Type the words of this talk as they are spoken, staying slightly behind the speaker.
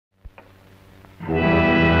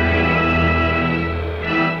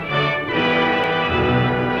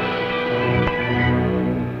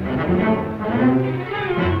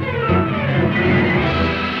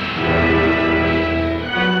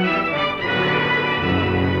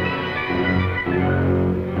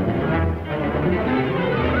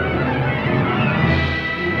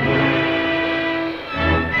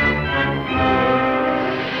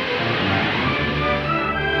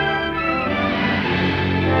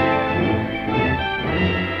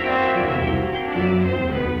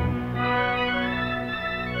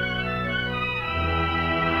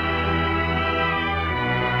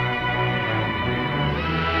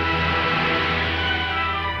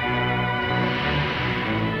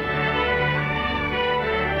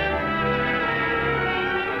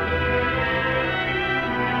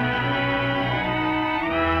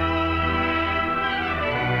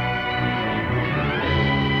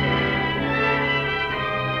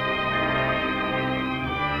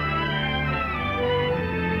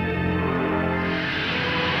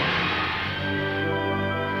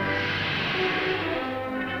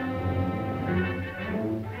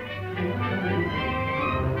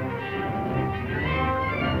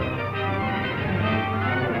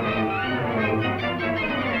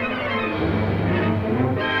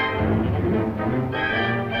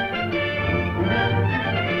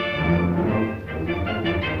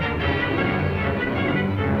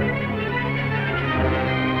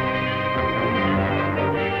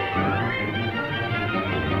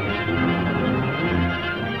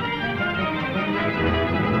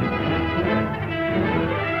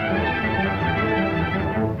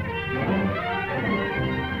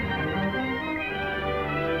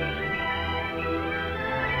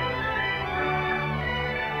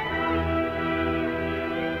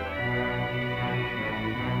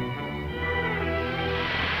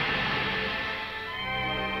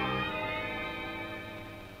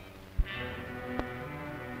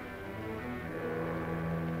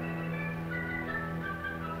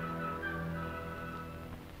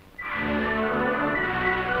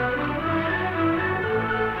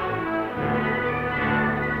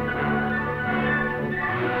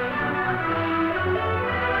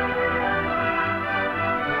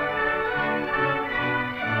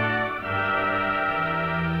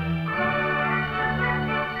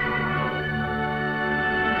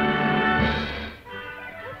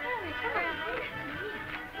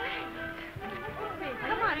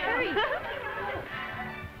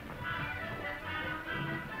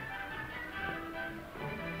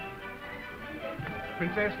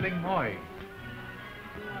Princess Ling Moy.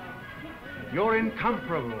 You're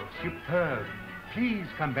incomparable, superb. Please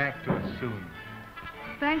come back to us soon.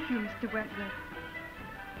 Thank you, Mr. Wentworth.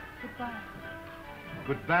 Goodbye.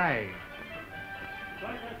 Goodbye.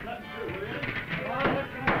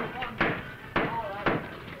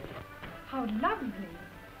 How lovely.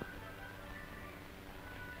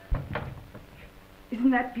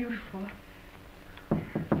 Isn't that beautiful?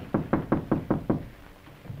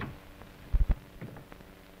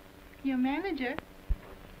 Your manager?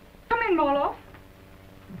 Come in, Moloff.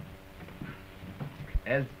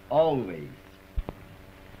 As always,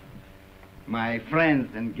 my friends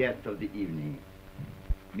and guests of the evening,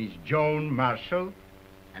 Miss Joan Marshall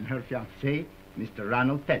and her fiancé, Mr.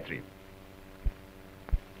 Ronald Petrie.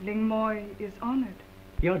 Ling Moy is honored.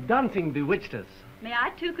 Your dancing bewitched us. May I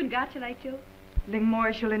too congratulate you? Ling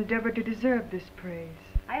Moy shall endeavor to deserve this praise.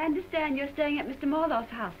 I understand you're staying at Mr. Morloff's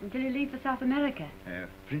house until you leave for South America.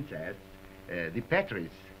 Princess, the Petries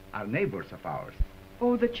are neighbors of ours.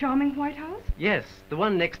 Oh, the charming White House? Yes, the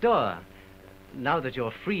one next door. Now that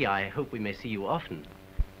you're free, I hope we may see you often.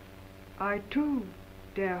 I, too,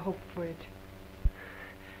 dare hope for it.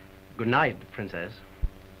 Good night, Princess.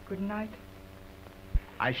 Good night.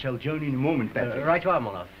 I shall join in a moment, Petrie. Right you are,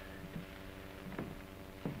 Moloff.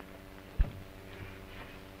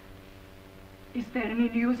 Is there any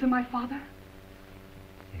news of my father?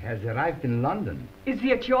 He has arrived in London. Is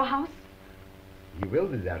he at your house? He will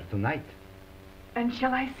be there tonight. And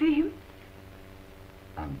shall I see him?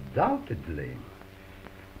 Undoubtedly.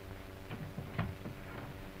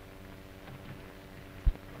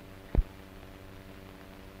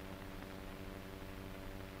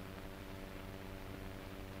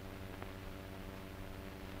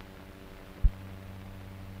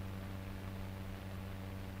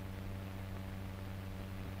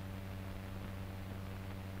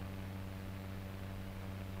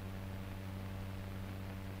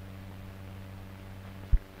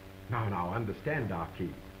 Now, understand, Darky.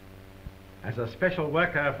 As a special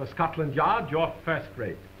worker for Scotland Yard, you're first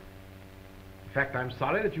rate. In fact, I'm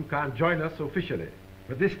sorry that you can't join us officially.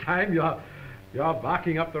 But this time, you're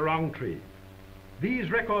barking up the wrong tree.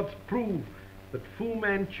 These records prove that Fu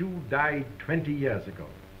Manchu died 20 years ago.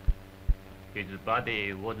 His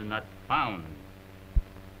body was not found.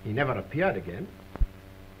 He never appeared again.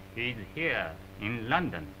 He's here in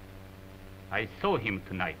London. I saw him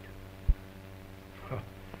tonight.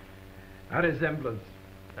 A resemblance.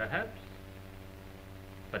 Perhaps.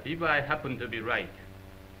 But if I happen to be right,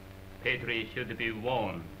 Petrie should be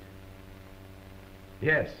warned.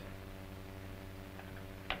 Yes.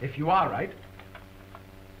 If you are right,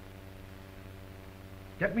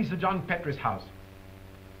 get me Sir John Petrie's house.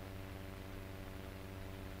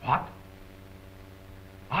 What?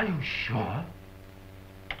 Are you sure?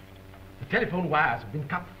 The telephone wires have been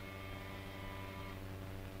cut.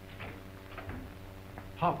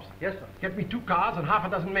 Hobbs. Yes, sir. Get me 2 cars and half a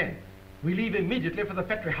dozen men. We leave immediately for the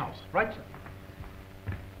Petrie house. Right, sir?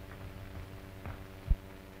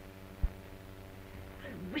 I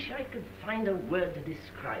wish I could find a word to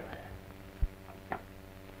describe her.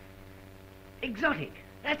 Exotic,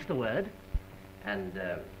 that's the word. And,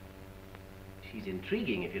 she's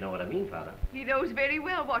intriguing, if you know what I mean, Father. He knows very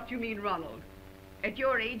well what you mean, Ronald. At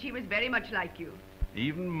your age, he was very much like you.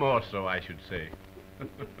 Even more so, I should say.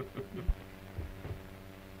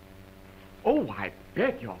 Oh, I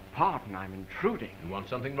beg your pardon, I'm intruding. You want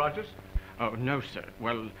something, Rogers? Oh, no, sir.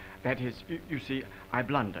 Well, that is, you see, I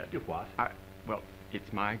blundered. You what? Well,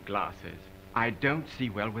 it's my glasses. I don't see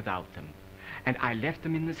well without them. And I left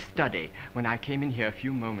them in the study when I came in here a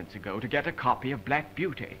few moments ago to get a copy of Black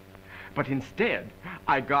Beauty. But instead,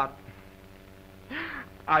 I've got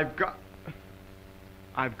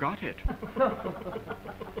it.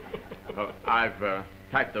 Well, I've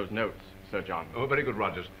typed those notes, Sir John. Oh, very good,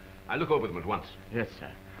 Rogers. I'll look over them at once. Yes,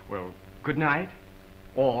 sir. Well, good night,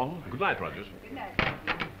 all. Good night, Rogers. Good night.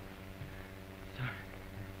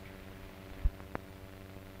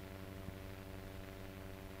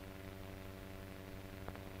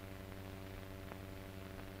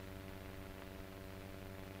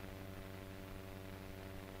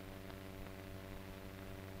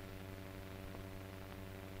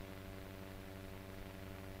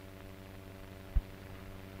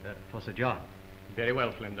 For Sir John. Very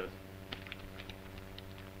well, Flinders.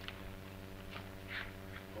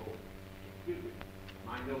 Oh, excuse me.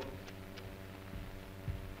 My note.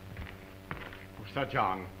 Oh, Sir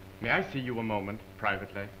John, may I see you a moment,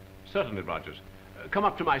 privately? Certainly, Rogers. Come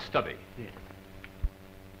up to my study. Yes.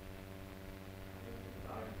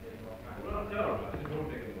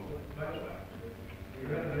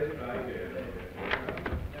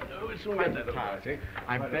 soon quite get that entirety.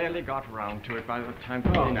 I But- barely got around to it by the time for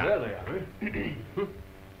Oh, dinner. there they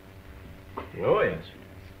are. Oh, yes.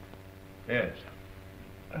 Yes.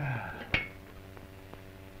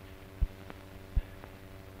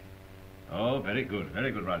 Oh, very good,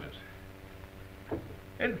 Rogers.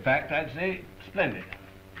 In fact, I'd say splendid.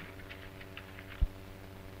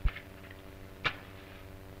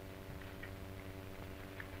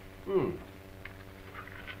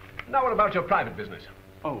 Now, what about your private business?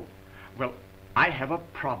 Oh, well, I have a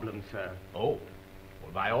problem, sir. Oh,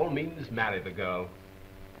 well, by all means, marry the girl.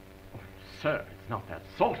 Sir, it's not that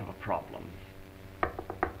sort of a problem.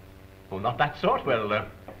 Oh, not that sort? Well,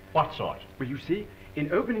 what sort? Well, you see,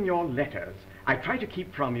 in opening your letters, I try to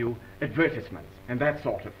keep from you advertisements and that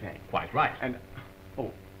sort of thing. Quite right. And,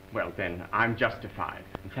 oh, well, then, I'm justified.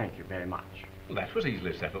 And thank you very much. Well, that was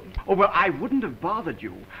easily settled. Oh, well, I wouldn't have bothered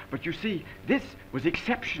you. But you see, this was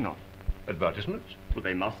exceptional. Advertisements? Well,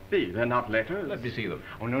 they must be. They're not letters. Let me see them.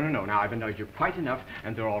 Oh, no. Now, I've annoyed you quite enough,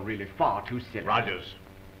 and they're all really far too silly. Rogers.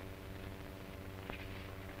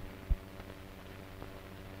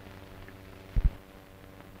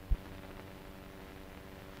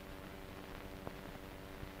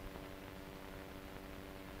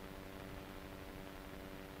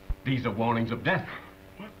 These are warnings of death.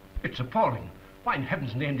 What? It's appalling. Why in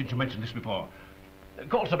heaven's name didn't you mention this before?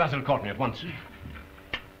 Call Sir Basil Courtney at once.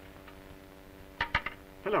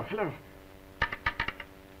 Hello.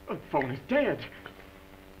 Oh, the phone is dead.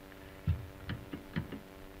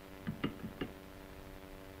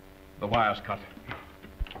 The wire's cut.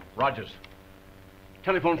 Rogers.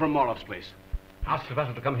 Telephone from Morloff's place. Ask Sir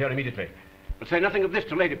Basil to come here immediately. But say nothing of this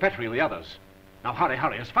to Lady Petrie and the others. Now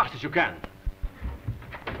hurry, as fast as you can.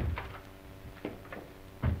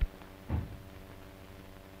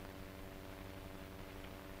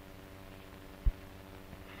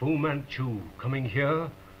 Fu Manchu coming here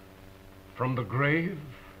from the grave?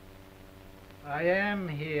 I am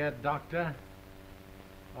here, Doctor.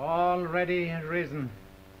 Already risen.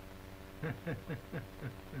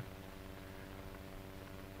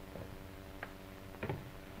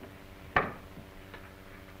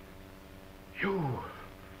 You,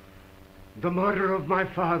 the murderer of my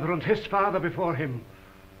father and his father before him.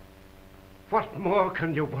 What more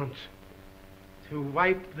can you want? To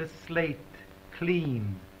wipe the slate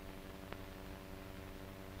clean.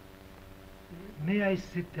 May I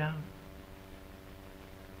sit down?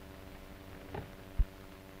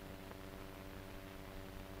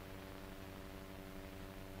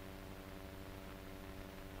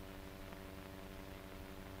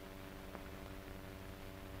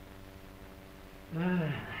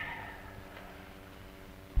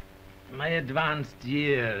 My advanced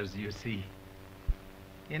years, you see.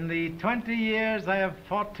 In the 20 years I have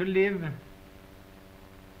fought to live,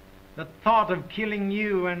 the thought of killing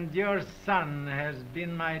you and your son has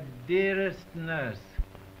been my dearest nurse.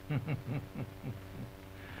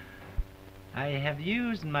 I have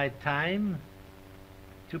used my time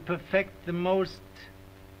to perfect the most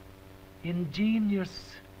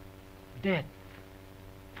ingenious death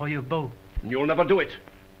for you both. You'll never do it,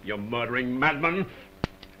 you murdering madman.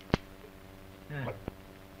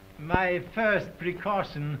 My first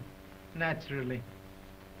precaution, naturally.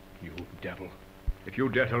 You devil. If you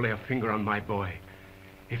dare to lay a finger on my boy.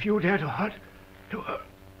 If you dare to hurt.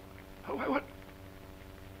 What?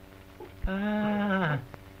 Ah,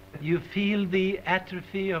 you feel the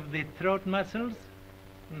atrophy of the throat muscles?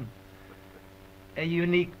 A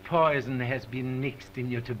unique poison has been mixed in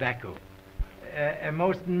your tobacco. A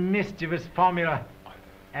most mischievous formula,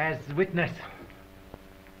 as witness.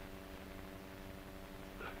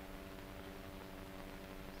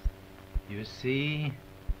 You see,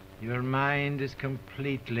 your mind is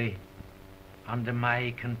completely under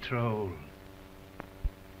my control.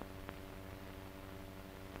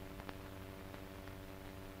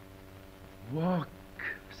 Walk,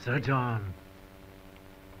 Sir John.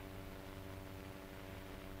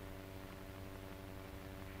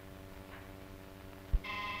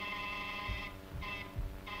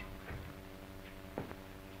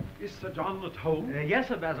 Is Sir John at home? Yes,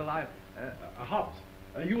 Sir Basil. Hobbs,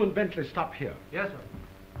 you and Bentley stop here. Yes, sir.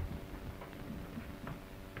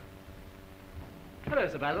 Hello,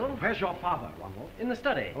 Sir Basil. Where's your father, Ronald? In the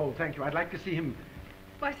study. Oh, thank you. I'd like to see him.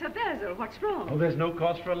 Why, Sir Basil, what's wrong? Oh, there's no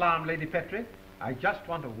cause for alarm, Lady Petrie. I just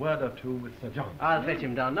want a word or two with Sir John. I'll fetch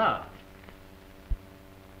him down now.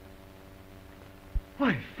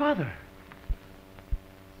 Why, Father.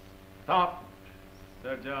 Stop,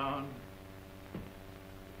 Sir John.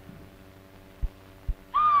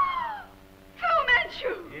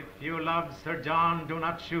 If you love Sir John, do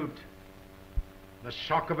not shoot. The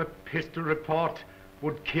shock of a pistol report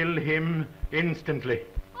would kill him instantly.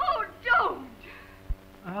 Oh, don't!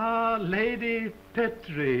 Ah, Lady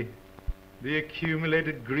Petrie, the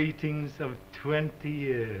accumulated greetings of 20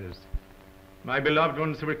 years. My beloved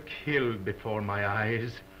ones were killed before my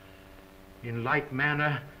eyes. In like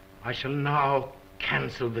manner, I shall now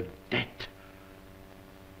cancel the debt.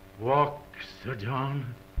 Walk, Sir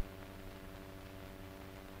John.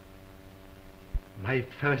 My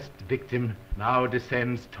first victim now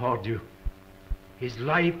descends toward you, his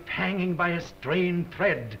life hanging by a strained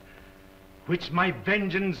thread, which my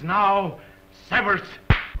vengeance now severs.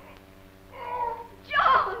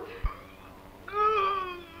 John!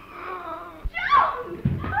 John!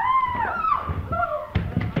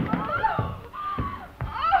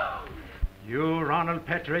 You, Ronald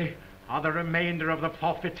Petrie, are the remainder of the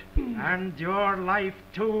forfeit, and your life,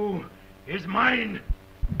 too, is mine.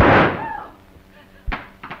 Oh,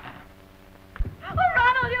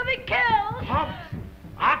 Ronald, you'll be killed! Hobbs,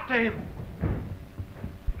 after him.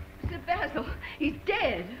 Sir Basil, he's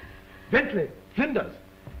dead. Bentley, Flinders,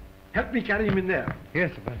 help me carry him in there.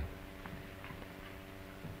 Yes, Sir Basil.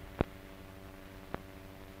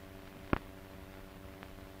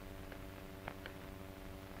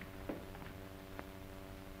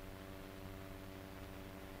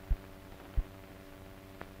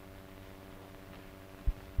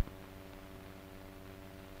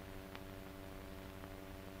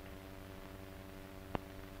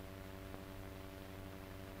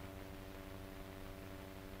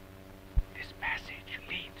 This passage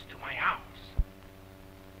leads to my house.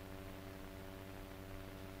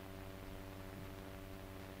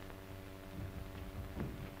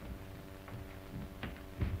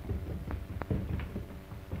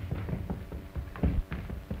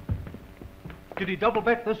 Did he double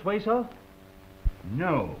back this way, sir?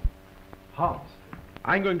 No. Hobbs,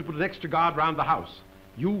 I'm going to put an extra guard round the house.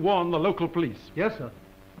 You warn the local police. Yes, sir.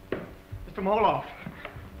 Mr. Moloff,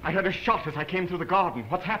 I heard a shot as I came through the garden.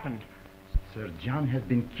 What's happened? Sir John has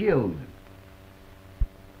been killed.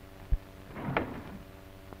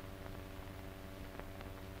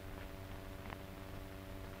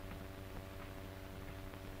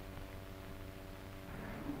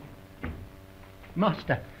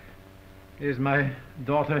 Master. Is my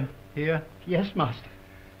daughter here? Yes, master.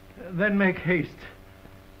 Then make haste.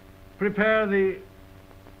 Prepare the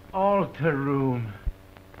altar room.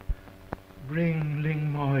 Bring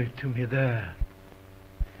Ling Moy to me there.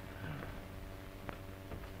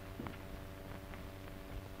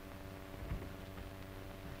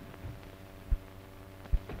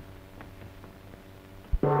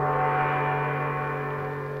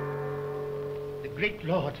 The great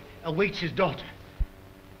lord awaits his daughter.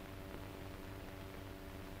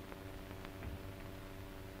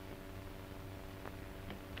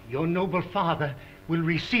 Your noble father will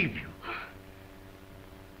receive you.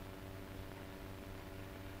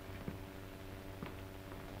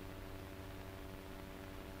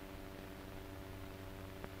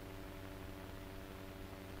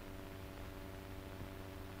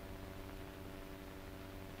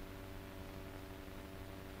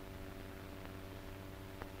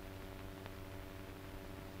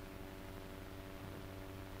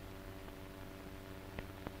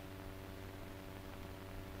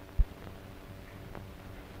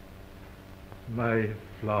 My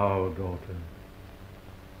flower daughter.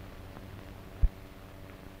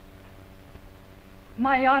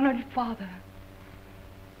 My honored father.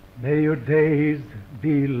 May your days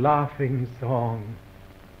be laughing song,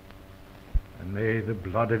 and may the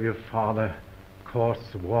blood of your father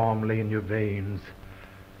course warmly in your veins.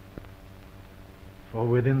 For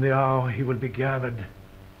within the hour he will be gathered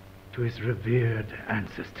to his revered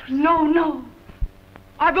ancestors. No, no.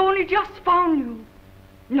 I've only just found you,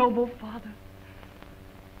 noble father.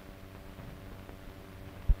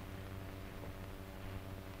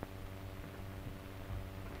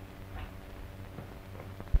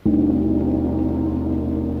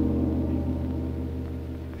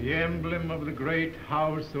 The emblem of the great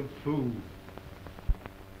house of Fu.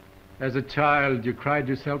 As a child, you cried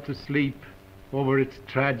yourself to sleep over its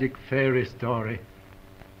tragic fairy story.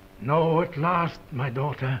 No, at last, my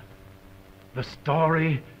daughter, the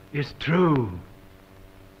story is true.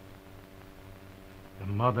 The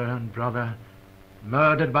mother and brother,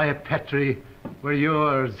 murdered by a Petrie, were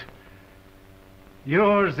yours.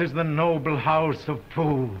 Yours is the noble house of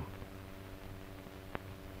Fu.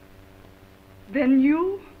 Then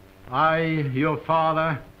you? I, your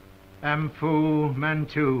father, am Fu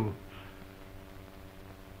Manchu.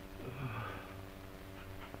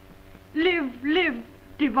 Live, live,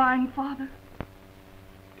 divine father.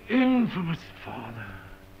 Infamous father.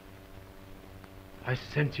 I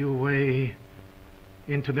sent you away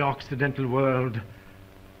into the Occidental world,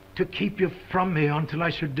 to keep you from me until I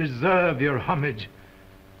should deserve your homage.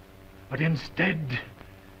 But instead,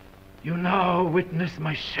 you now witness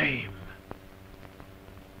my shame.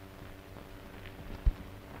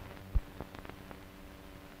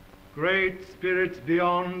 Great spirits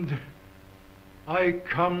beyond, I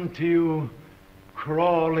come to you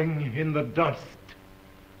crawling in the dust.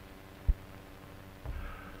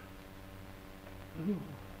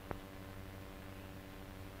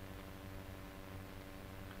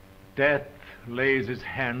 Death lays his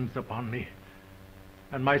hands upon me,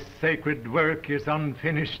 and my sacred work is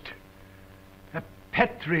unfinished. A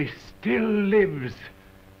Petri still lives.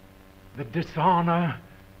 The dishonor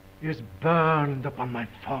is burned upon my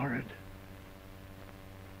forehead.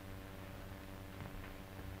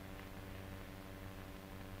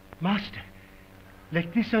 Master,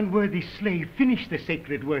 let this unworthy slave finish the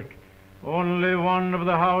sacred work. Only one of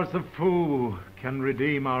the house of Fu can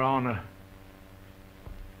redeem our honor.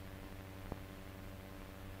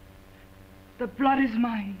 The blood is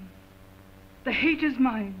mine. The hate is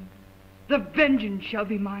mine. The vengeance shall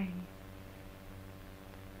be mine.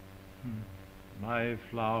 My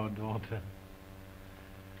flower daughter,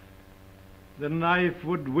 the knife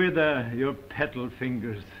would wither your petal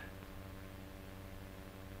fingers.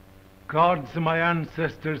 Gods, my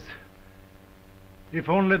ancestors, if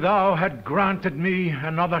only thou had granted me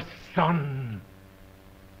another son.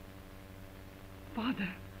 Father,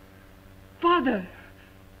 Father,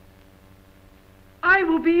 I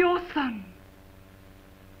will be your son.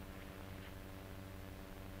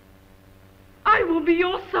 I will be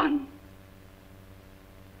your son.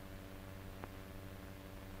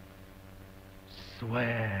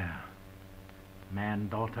 Swear,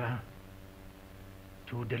 man-daughter,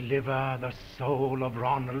 to deliver the soul of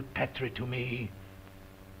Ronald Petrie to me,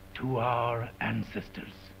 to our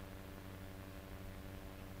ancestors.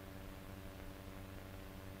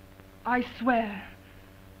 I swear.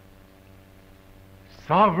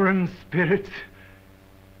 Sovereign spirits,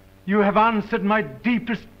 you have answered my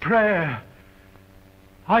deepest prayer.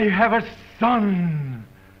 I have a son.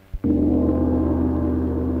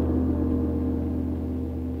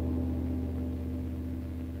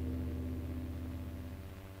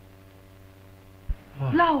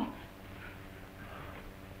 Lao.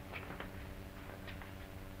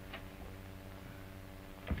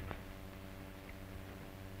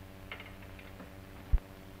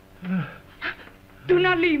 Do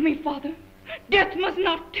not leave me, Father. Death must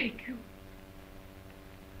not take you.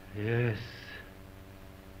 Yes,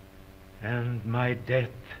 and my death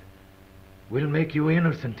will make you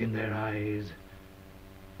innocent in their eyes,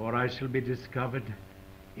 for I shall be discovered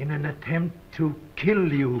in an attempt to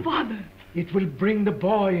kill you. Father! It will bring the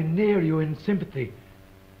boy near you in sympathy,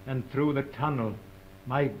 and through the tunnel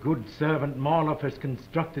my good servant Morloff has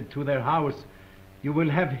constructed to their house, you will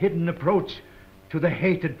have hidden approach to the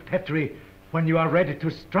hated Petrie when you are ready to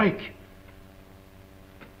strike.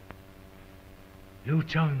 Liu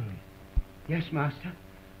Chung. Yes, Master.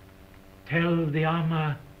 Tell the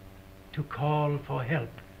Ama to call for help.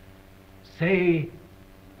 Say,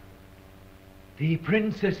 the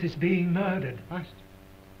princess is being murdered. Master.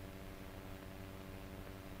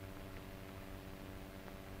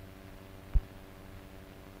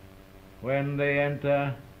 When they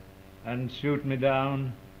enter and shoot me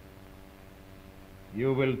down,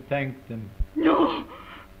 you will thank them. No!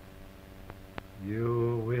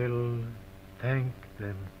 You will thank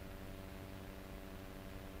them.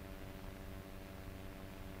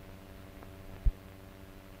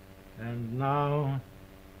 And now,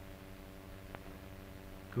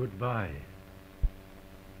 goodbye.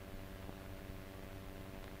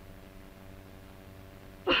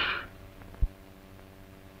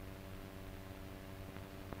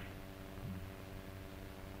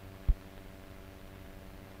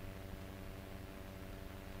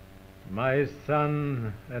 My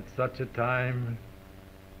son, at such a time,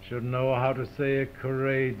 should know how to say a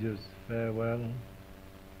courageous farewell.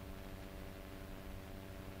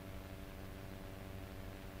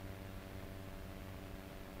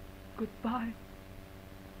 Goodbye,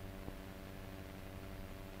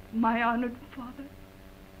 my honored father.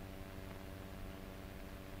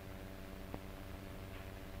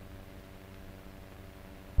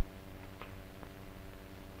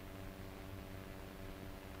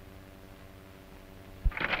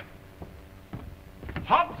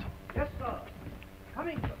 Hot? Yes, sir.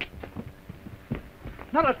 Coming, sir.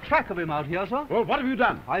 Not a track of him out here, sir. Well, what have you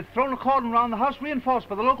done? I've thrown a cordon around the house, reinforced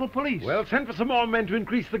by the local police. Well, send for some more men to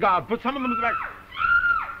increase the guard. Put some of them at the back.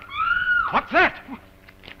 What's that?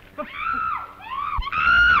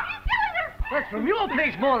 That's from your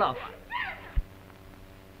place, Morloff.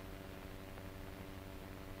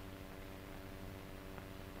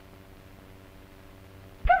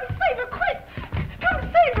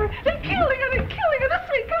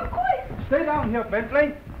 Stay down here,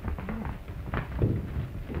 Bentley.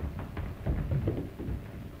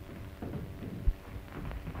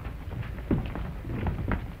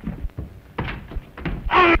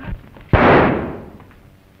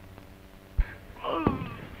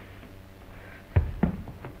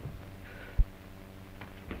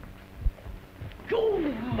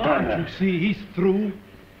 Can't you see he's through?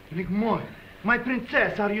 Ligmoy, my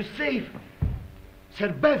princess, are you safe?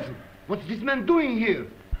 Sir Basil, what's this man doing here?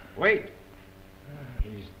 Wait.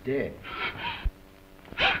 He's dead.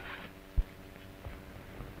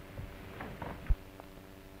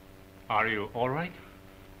 Are you all right?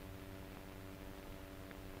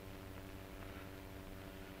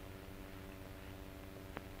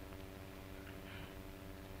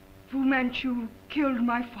 Fu Manchu killed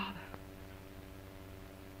my father.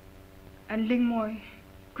 And Lingmoy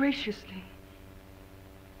graciously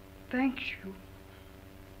thanks you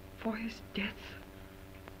for his death.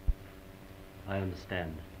 I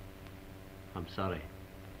understand. I'm sorry.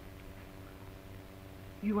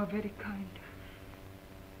 You are very kind.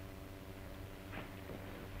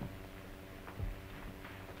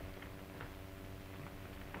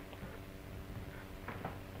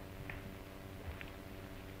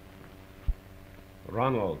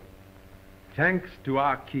 Ronald, thanks to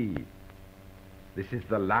our key, this is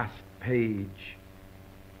the last page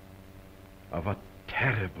of a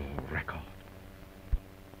terrible record.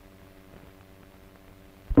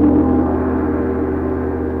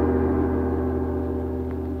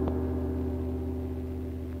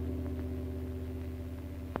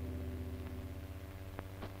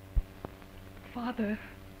 Father,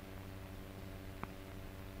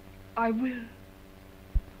 I will.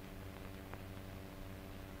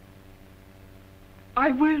 I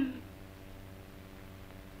will.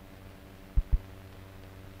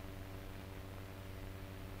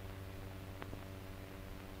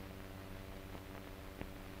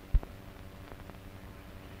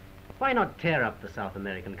 Why not tear up the South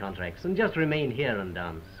American contracts and just remain here and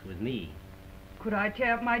dance with me? Could I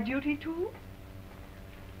tear up my duty too?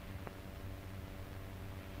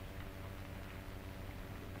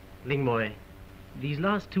 Lingmoy, these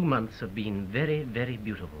last 2 months have been very, very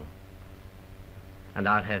beautiful. And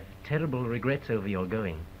I'll have terrible regrets over your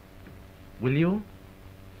going. Will you?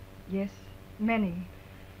 Yes, many.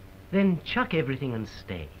 Then chuck everything and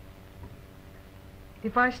stay.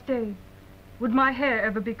 If I stayed, would my hair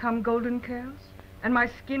ever become golden curls? And my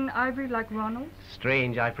skin ivory like Ronald's?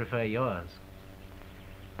 Strange, I prefer yours.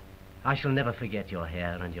 I shall never forget your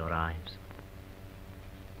hair and your eyes.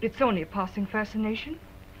 It's only a passing fascination.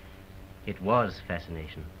 It was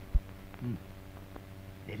fascination.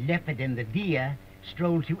 The leopard and the deer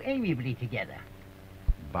stroll too amiably together.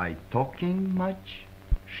 By talking much,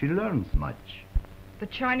 she learns much. The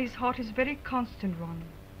Chinese heart is very constant, Ronald.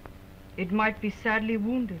 It might be sadly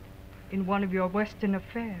wounded in one of your Western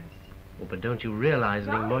affairs. Oh, but don't you realize,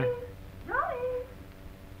 Lingmoy? Ronnie!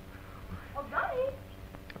 Oh, Ronnie!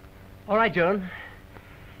 All right, Joan.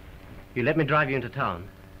 You let me drive you into town?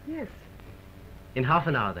 Yes. In half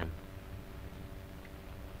an hour, then.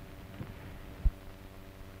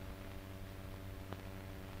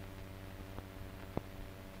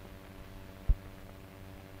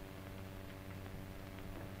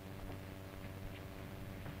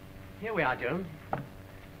 Here we are, Joan.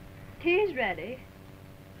 Tea's ready.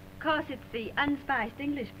 Of course, it's the unspiced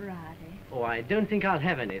English variety. Oh, I don't think I'll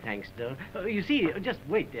have any, thanks, Joan. You see, just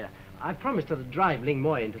wait, dear. I promised her to drive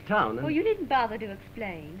Lingmoy into town and... Oh, you needn't bother to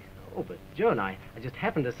explain. Oh, but, Joan, I just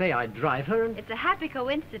happened to say I'd drive her and... It's a happy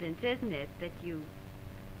coincidence, isn't it, that you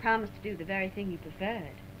promised to do the very thing you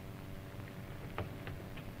preferred?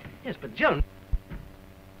 Yes, but, Joan...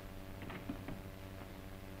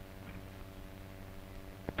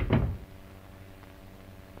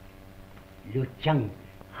 Liu Cheng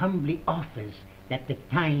humbly offers that the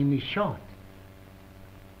time is short.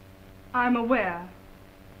 I'm aware.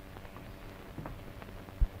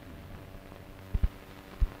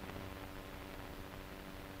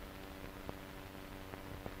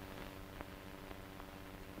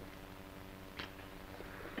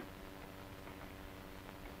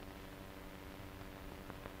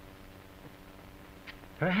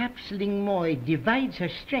 Perhaps Lingmoy divides her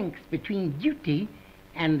strength between duty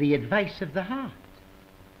and the advice of the heart.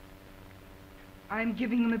 I'm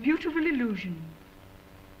giving him a beautiful illusion,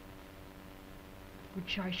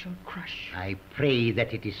 which I shall crush. I pray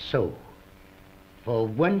that it is so, for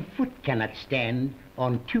one foot cannot stand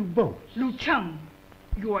on two boats. Liu Cheng,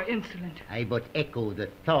 you are insolent. I but echo the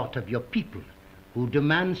thought of your people, who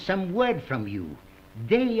demand some word from you.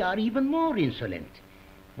 They are even more insolent.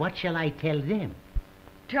 What shall I tell them?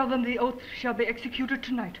 Tell them the oath shall be executed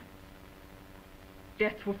tonight.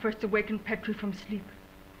 death will first awaken Petrie from sleep,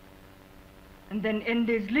 and then end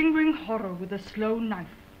his lingering horror with a slow knife.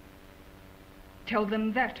 Tell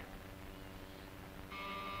them that.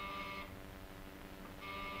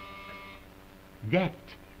 That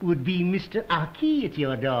would be Mr. Aki at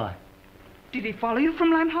your door. Did he follow you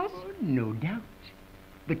from Limehouse? Oh, no doubt.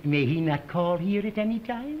 But may he not call here at any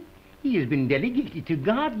time? He has been delegated to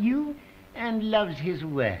guard you and loves his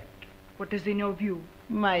work. What does he know of you?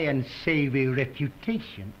 My unsavory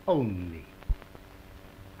reputation only.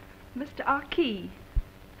 Mr. Aki.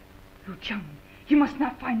 Lu Cheng, he must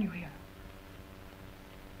not find you here.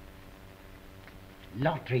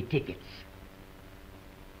 Lottery tickets.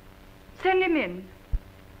 Send him in.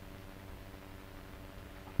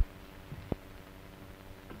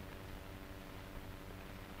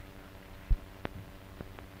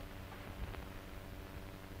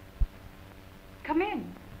 Come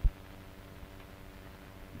in.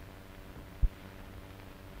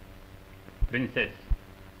 Princess.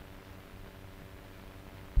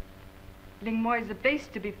 Ling Mo is a base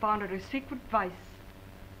to be found at a secret vice.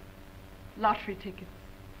 Lottery tickets.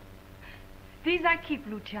 These I keep,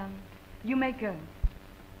 Lu Cheng. You may go.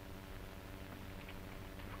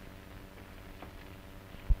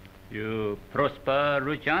 You prosper,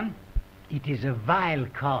 Ruchan? It is a vile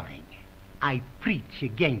calling. I preach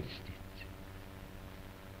against it.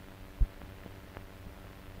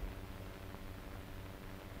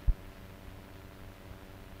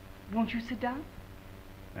 Won't you sit down?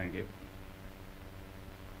 Thank you.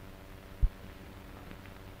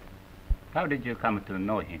 How did you come to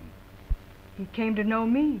know him? He came to know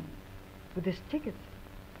me with his tickets.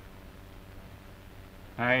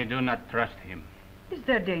 I do not trust him. Is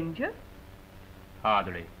there danger?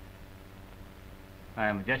 Hardly. I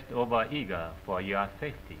am just over-eager for your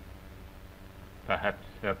safety. Perhaps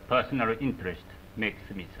a personal interest makes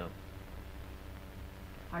me so.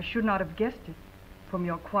 I should not have guessed it from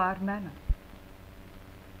your quiet manner.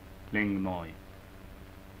 Ling Moy,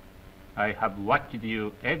 I have watched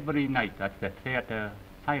you every night at the theater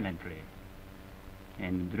silently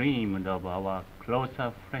and dreamed of our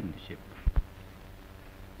closer friendship.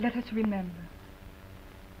 Let us remember,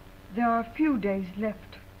 there are a few days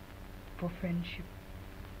left for friendship.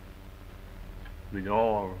 With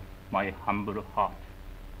all my humble heart.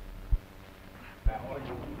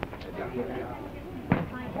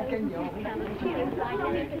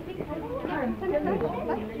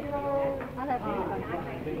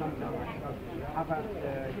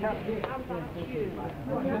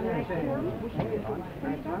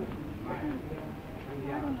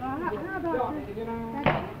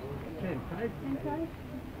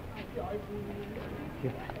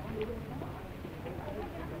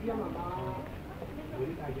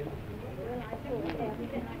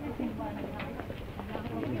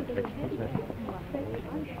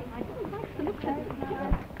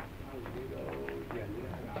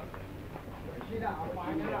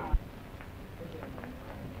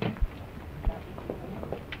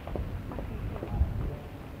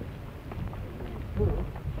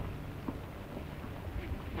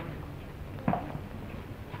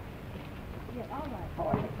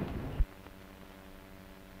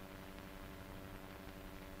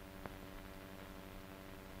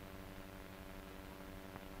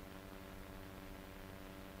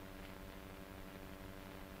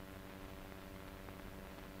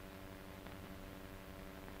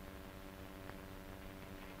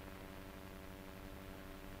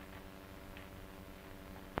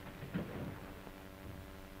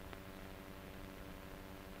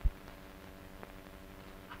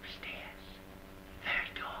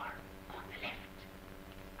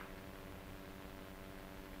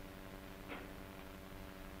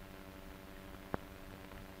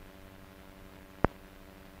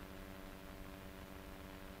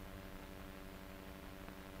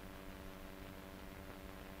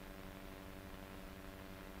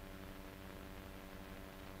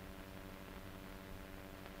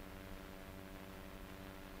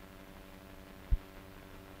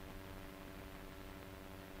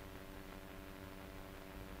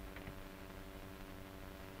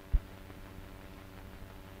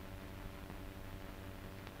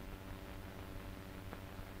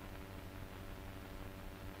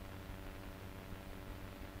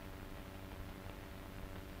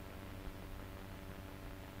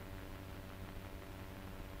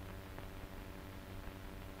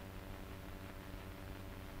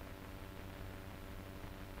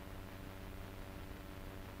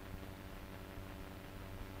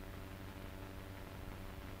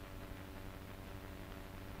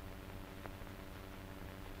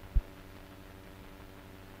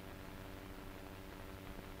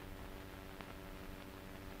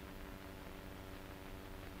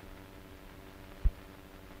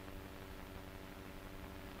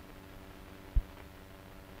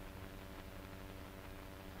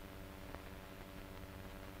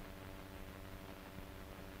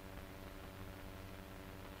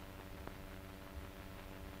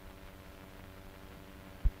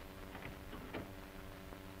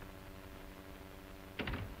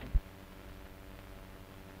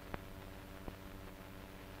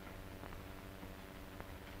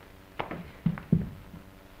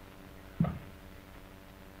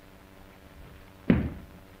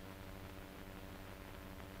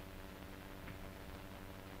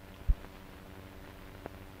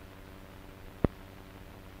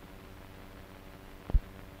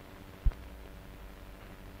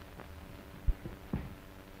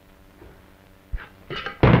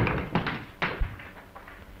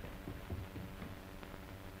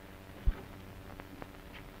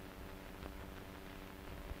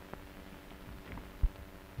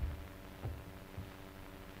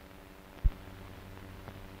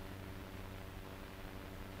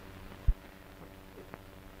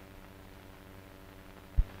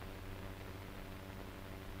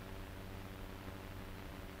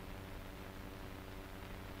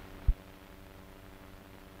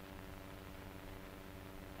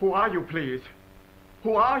 Who are you, please?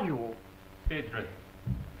 Who are you? Petri.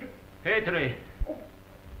 Petri.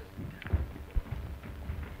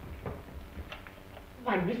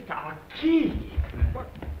 Why, Mr. Archie!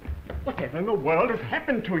 Whatever in the world has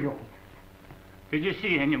happened to you? Did you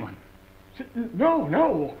see anyone? No,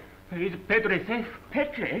 no. Is Petri safe?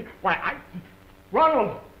 Petri? Why,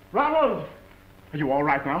 Ronald! Ronald! Are you all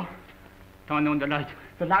right now? Turn on the light.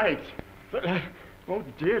 The lights? Oh,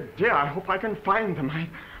 dear, dear, I hope I can find them.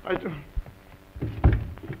 I don't...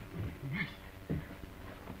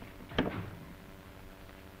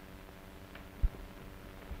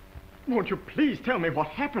 Won't you please tell me what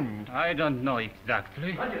happened? I don't know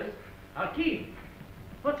exactly. Rogers, Archie,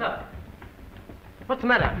 what's up? What's the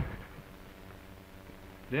matter?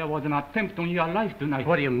 There was an attempt on your life tonight.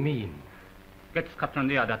 What do you mean? Get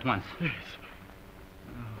Scotland Yard at once. Yes.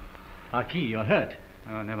 Archie, you're hurt.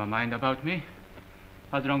 Oh, never mind about me.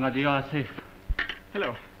 As long as you are safe.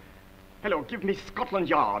 Hello. Hello, give me Scotland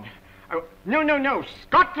Yard. Oh, no,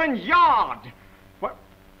 Scotland Yard!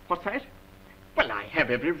 What's that? Well, I have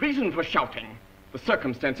every reason for shouting. The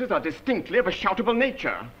circumstances are distinctly of a shoutable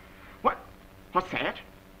nature. What's that?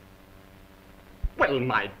 Well,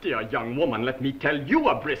 my dear young woman, let me tell you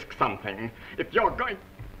a brisk something. If you're going...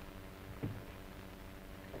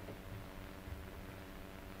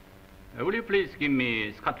 Will you please give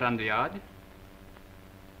me Scotland Yard?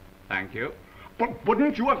 Thank you. But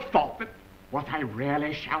wouldn't you have thought that... Was I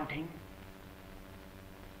really shouting?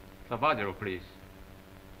 Savado, please.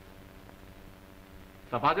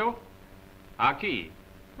 Savado? Archie.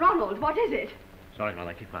 Ronald, what is it? Sorry,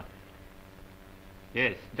 Mother, keep quiet.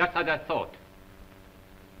 Yes, just as I thought.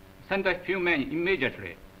 Send a few men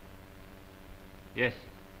immediately. Yes,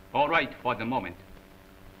 all right for the moment.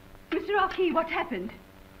 Mr. Archie, what happened?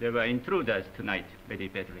 There were intruders tonight, Lady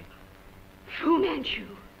Petri. Fu Manchu.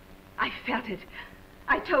 I felt it.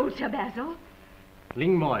 I told Sir Basil.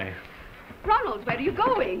 Ling Moy. Ronald, where are you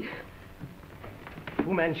going?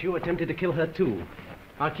 Fu Manchu attempted to kill her too.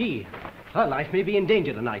 Archie, her life may be in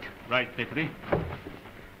danger tonight. Right, Petri.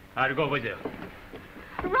 I'll go with you.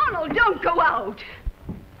 Ronald, don't go out.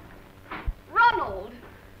 Ronald!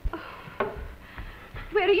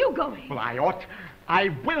 Where are you going? Well, I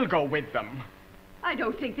will go with them. I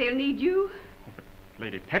don't think they'll need you.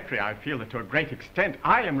 Lady Petri, I feel that to a great extent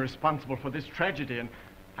I am responsible for this tragedy, and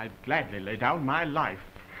I'd gladly lay down my life.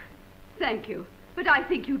 Thank you, but I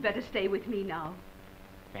think you'd better stay with me now.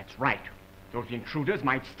 That's right. Those intruders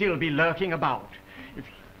might still be lurking about. If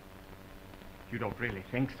you don't really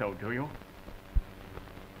think so, do you?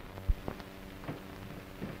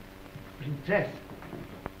 Princess.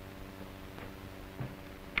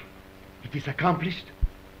 It is accomplished.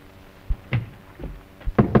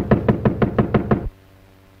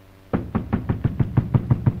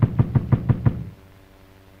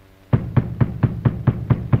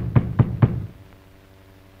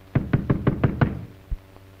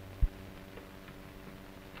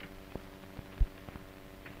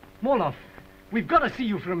 Moloff, we've got to see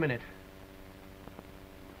you for a minute.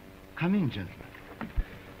 Come in, gentlemen.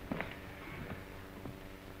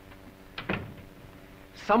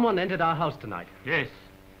 Someone entered our house tonight. Yes,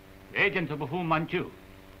 agent of Fu Manchu.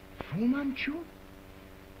 Fu Manchu?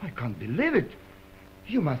 I can't believe it.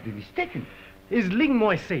 You must be mistaken. Is Ling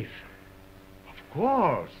Moy safe? Of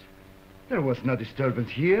course. There was no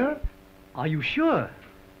disturbance here. Are you sure?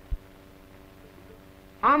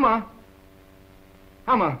 Amma!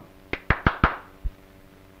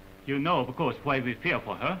 You know, of course, why we fear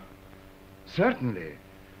for her. Certainly.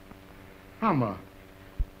 Amma,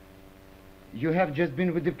 you have just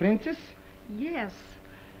been with the princess? Yes,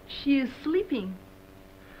 she is sleeping.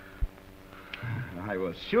 I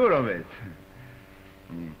was sure of it.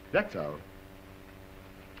 That's all.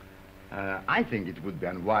 I think it would be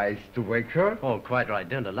unwise to wake her. Oh, quite right.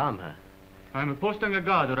 Don't alarm her. I'm posting a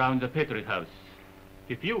guard around the Petri house.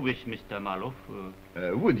 If you wish, Mr. Maloff...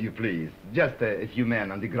 would you please? Just a few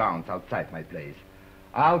men on the grounds outside my place.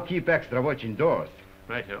 I'll keep extra watch indoors.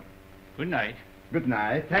 Right, sir. Good night. Good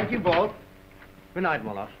night. Thank you both. Good night,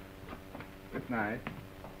 Moloff. Good night.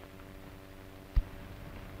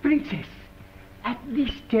 Princess, at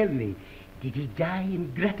least tell me, did he die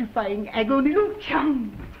in gratifying agony?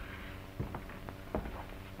 Chang!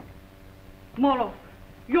 Moloff,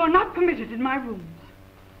 you're not permitted in my rooms.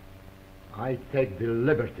 I take the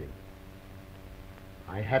liberty.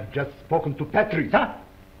 I have just spoken to Petri. Sir?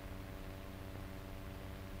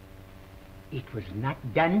 It was not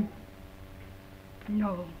done?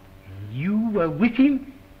 No. You were with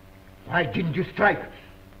him? Why didn't you strike?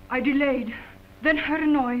 I delayed, then heard a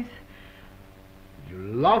noise. You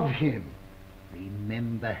love him.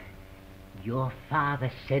 Remember, Your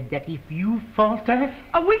father said that if you falter...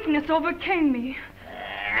 A weakness overcame me.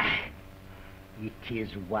 It is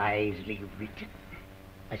wisely written.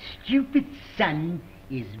 A stupid son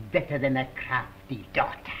is better than a crafty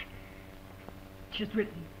daughter. It is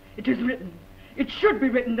written. It is written. It should be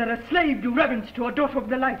written that a slave do reverence to a daughter of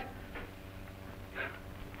the light.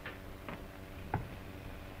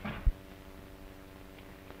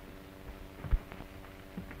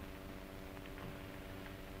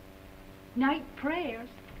 Night prayers.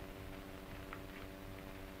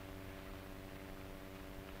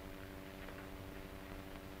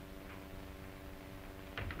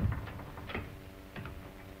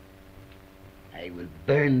 I will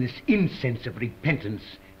burn this incense of repentance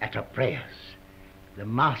at her prayers. The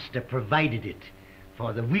master provided it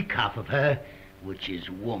for the weak half of her, which is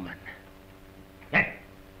woman.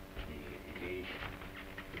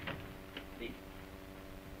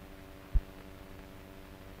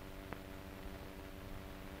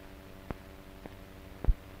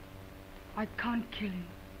 I can't kill him.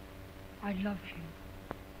 I love him.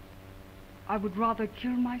 I would rather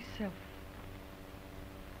kill myself.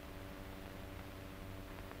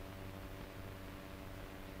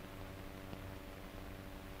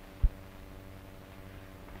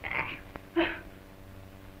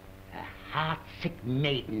 A heart-sick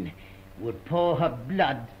maiden would pour her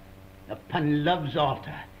blood upon love's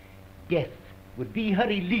altar. Death would be her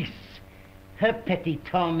release. Her petty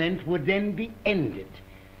torment would then be ended.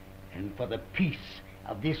 And for the peace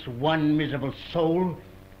of this one miserable soul,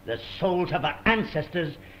 the souls of her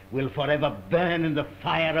ancestors will forever burn in the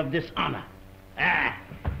fire of dishonor.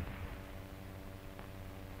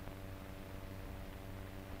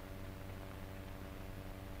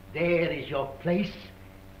 There is your place.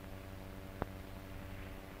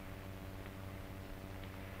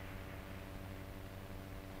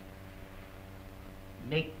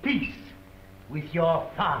 Make peace with your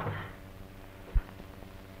father.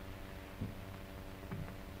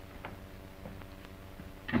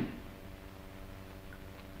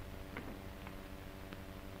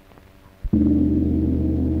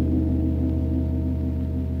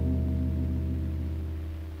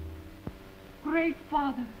 Great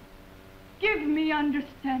Father, give me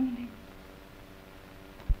understanding.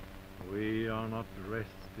 We are not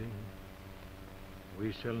resting.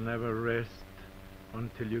 We shall never rest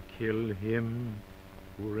until you kill him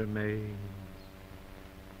who remains.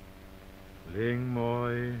 Ling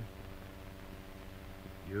Moy,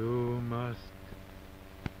 you must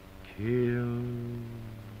kill.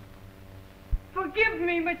 Forgive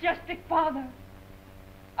me, majestic Father.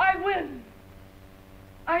 I will.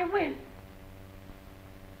 I will.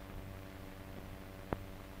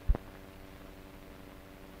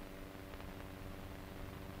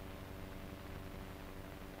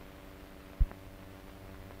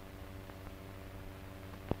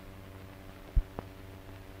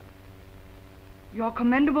 Your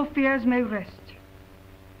commendable fears may rest.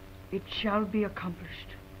 It shall be accomplished.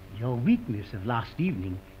 Your weakness of last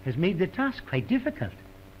evening has made the task quite difficult.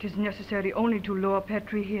 It is necessary only to lure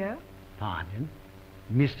Petrie here. Pardon?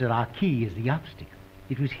 Mr. Arquis is the obstacle.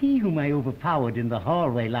 It was he whom I overpowered in the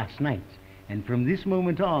hallway last night. And from this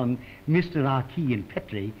moment on, Mr. Arquis and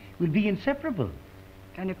Petrie will be inseparable.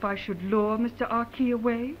 And if I should lure Mr. Arquis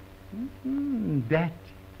away? That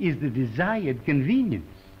is the desired convenience.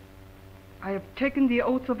 I have taken the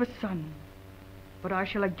oath of a son, but I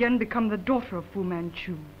shall again become the daughter of Fu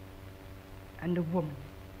Manchu, and a woman.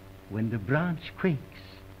 When the branch quakes,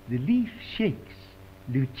 the leaf shakes.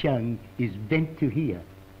 Lu Chang is bent to hear.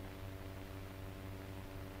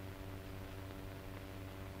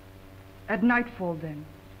 At nightfall, then,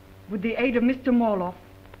 with the aid of Mr. Morloff,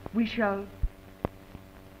 we shall...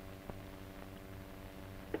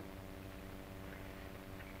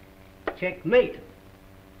 Checkmate.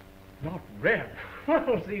 Not rare.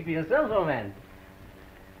 Well, see for yourself, old man.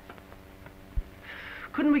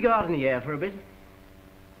 Couldn't we go out in the air for a bit?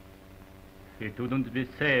 It wouldn't be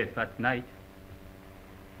safe at night.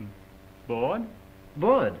 Bored?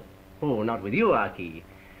 Bored? Oh, not with you, Arquis.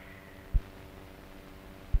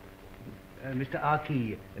 Mr.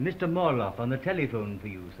 Arquis, Mr. Morloff on the telephone for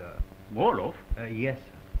you, sir. Morloff? Yes,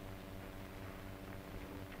 sir.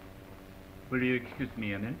 Will you excuse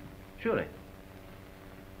me a minute? Surely.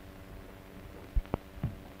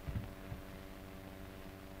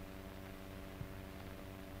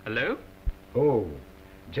 Hello? Oh,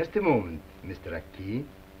 just a moment, Mr. Arquis.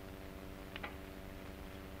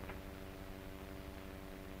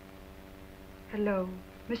 Hello,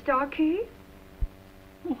 Mr. Arquis?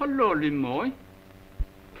 Oh, hello, Ling Moy.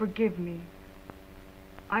 Forgive me.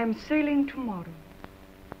 I am sailing tomorrow.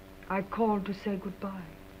 I called to say goodbye.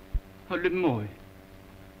 Oh, Lemoy,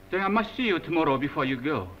 then I must see you tomorrow before you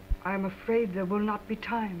go. I'm afraid there will not be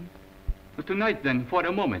time. Tonight, then, for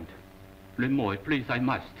a moment. Lemoy, please, I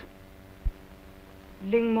must.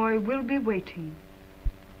 Lingmoy will be waiting.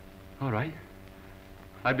 All right.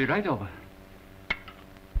 I'll be right over.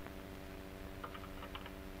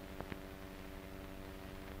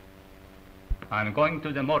 I'm going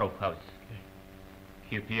to the Morrow house.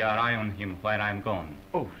 Keep your eye on him while I'm gone.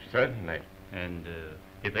 Oh, certainly. And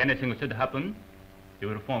if anything should happen, you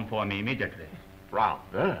will phone for me immediately.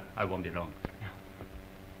 Rather. I won't be long.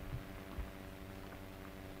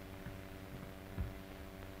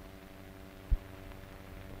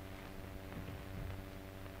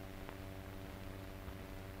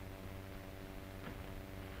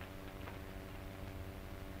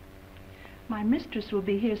 My mistress will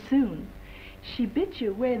be here soon. She bids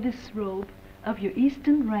you wear this robe of your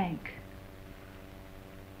Eastern rank.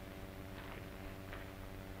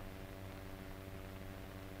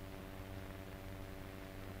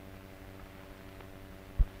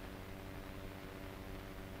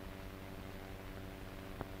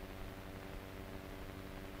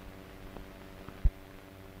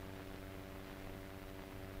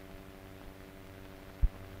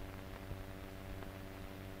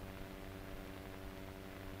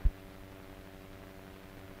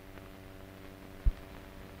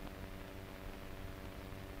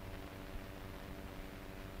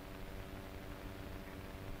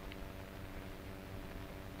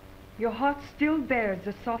 Your heart still bears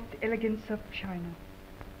the soft elegance of China.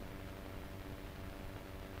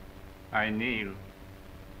 I kneel,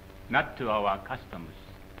 not to our customs,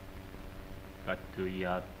 but to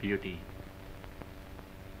your beauty.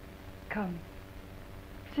 Come,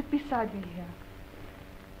 sit beside me here.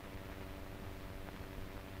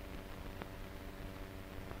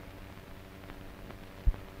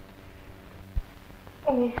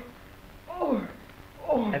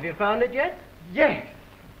 Have you found it yet? Yes.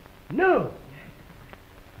 No.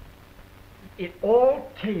 It all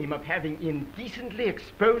came of having indecently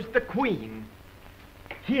exposed the Queen.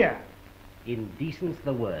 Here. Indecent's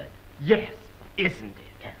the word. Yes, isn't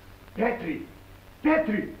it? Petri!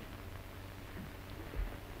 Petri!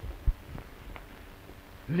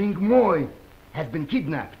 Ling Moy has been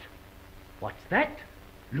kidnapped. What's that?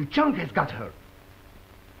 Lu Chang has got her.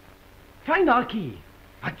 Find Arki.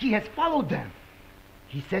 Arki has followed them.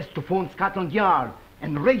 He says to phone Scotland Yard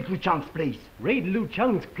and raid Lu Chang's place. Raid Lu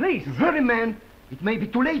Chang's place? Hurry, man. It may be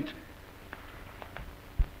too late.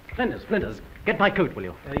 Flinders, get my coat, will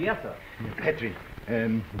you? Yes, sir. Petri,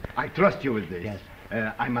 I trust you with this.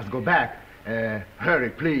 Yes. I must go back. Hurry,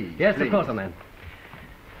 please. Yes, please. of course, man.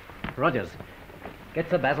 Rogers, get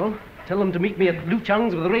Sir Basil. Tell them to meet me at Lu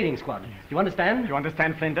Chang's with the raiding squad. Do you understand? Do you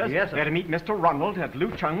understand, Flinders? Yes, sir. They're to meet Mr. Ronald at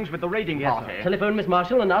Lu Chang's with the raiding Yes, party. sir. Telephone Miss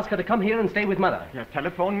Marshall and ask her to come here and stay with Mother. Yes,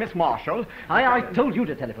 telephone Miss Marshall. I told you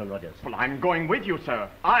to telephone Rogers. Well, I'm going with you, sir.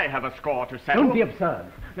 I have a score to settle. Don't be absurd.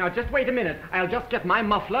 Now, just wait a minute. I'll just get my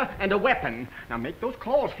muffler and a weapon. Now, make those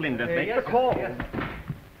calls, Flinders. Make yes, the sir. calls.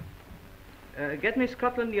 Yes. Get me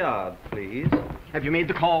Scotland Yard, please. Have you made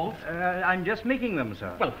the calls? I'm just making them,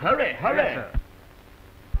 sir. Well, hurry, hurry. Yes, sir.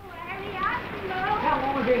 Come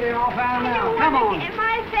on, get it off out now. Come on. Get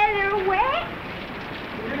my feather wet?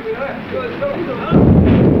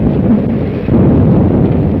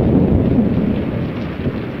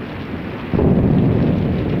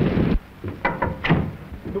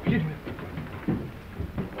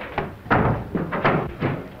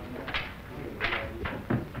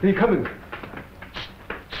 They're coming.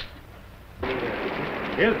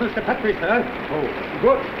 Here's Mr. Petri, sir. Oh,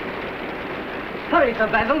 good. Hurry, Sir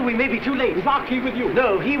Basil, we may be too late. Is Archie with you?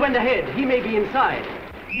 No, he went ahead. He may be inside.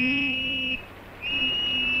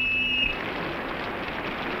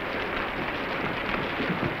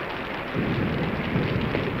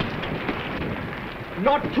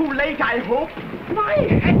 Not too late, I hope. My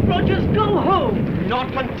head, Rogers, go home.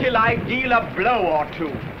 Not until I deal a blow or two.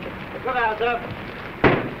 Look out, sir.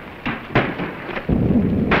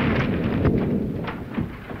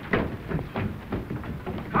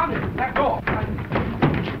 Come, back door.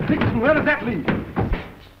 Dixon, where does that lead?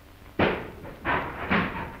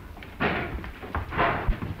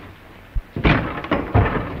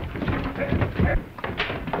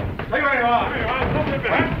 Stay where you are. Don't get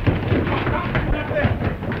behind.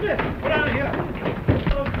 Get out of here.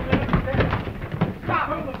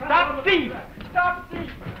 Stop thief! Stop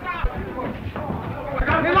thief! Stop!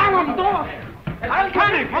 Allow him, door! I'll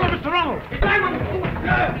come in. Follow Mr. Ronald.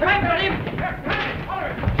 Allow him.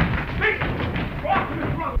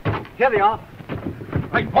 Here they are.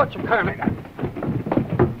 Right, watch him coming.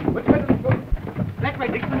 Which way does it go? That way,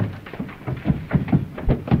 Dixon.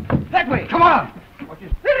 There! That way. Come on!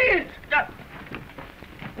 There he is.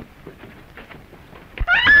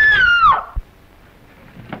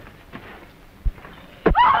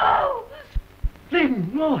 Ling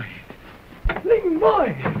Moy! Ling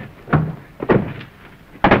Moy!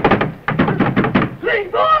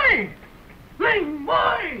 Ling Moy! Ling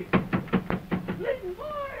Moy! Ling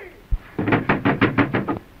Moy!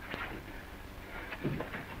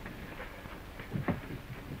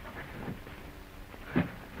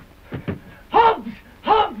 Hobbs!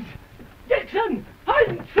 Hobbs! Dixon!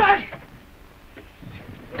 I'm trash!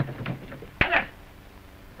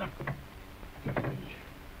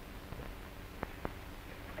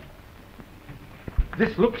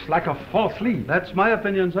 This looks like a false lead. That's my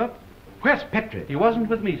opinion, sir. Where's Petrie? He wasn't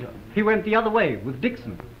with me, sir. He went the other way with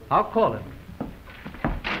Dixon. I'll call him.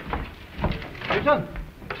 Dixon!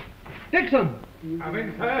 Dixon! Come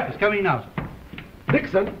in, sir. He's coming now, sir.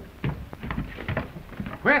 Dixon?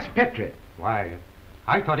 Where's Petrie? Why,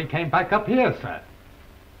 I thought he came back up here, sir.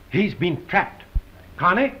 He's been trapped.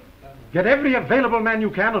 Connie, get every available man you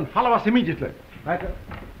can and follow us immediately. Right, sir.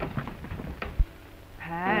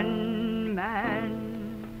 Pan-man,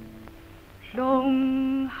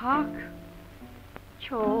 long-hak,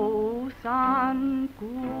 cho-san-gu,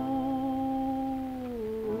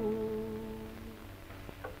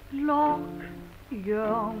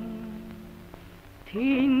 lok-yong,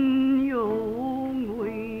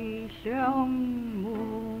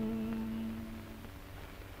 tin-yong-wi-xiang-mung,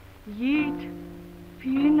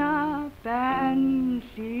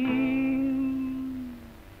 yit-pina-ban-ling,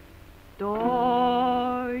 do-yoga-wu.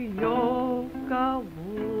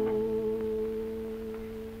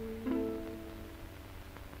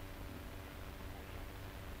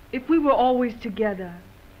 If we were always together,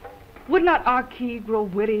 would not our key grow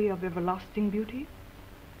weary of everlasting beauty?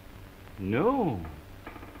 No.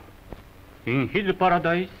 In his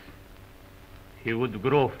paradise, he would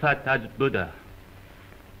grow fat as Buddha.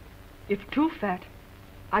 If too fat,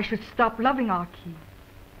 I should stop loving our key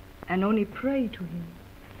and only pray to him.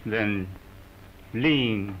 Then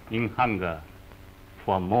lean in hunger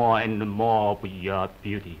for more and more of your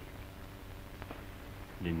beauty.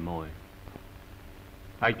 Lin Moy,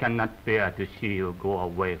 I cannot bear to see you go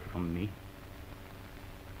away from me.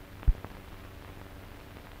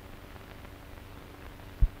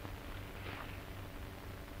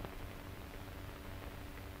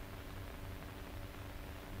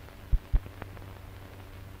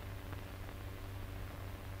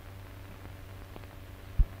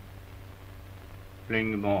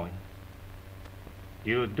 Ling Moy,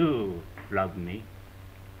 you do love me.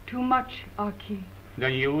 Too much, Aki.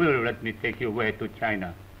 Then you will let me take you away to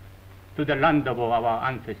China, to the land of our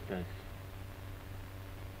ancestors.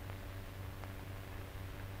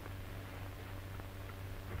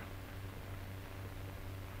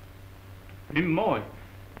 Ling Moy,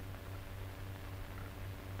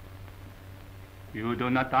 you do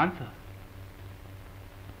not answer.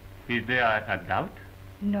 Is there a doubt?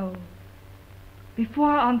 No. Before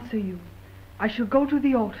I answer you, I shall go to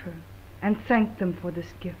the altar and thank them for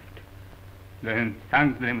this gift. Then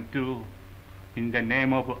thank them too, in the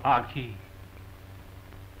name of Aki.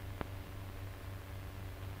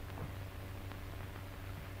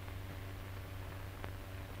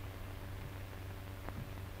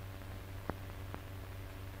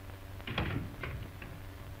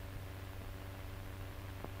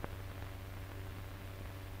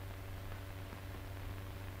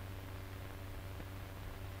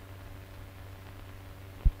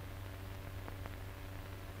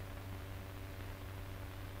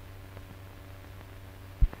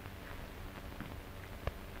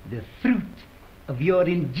 The fruit of your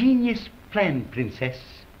ingenious plan,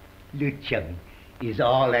 Princess, Lu Cheng, is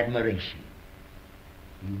all admiration.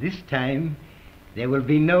 And this time, there will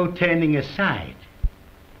be no turning aside.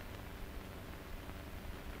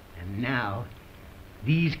 And now,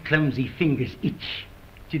 these clumsy fingers itch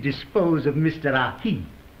to dispose of Mr. Aki.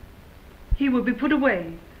 He will be put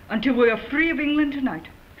away until we are free of England tonight.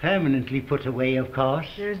 Permanently put away, of course.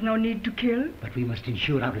 There is no need to kill. But we must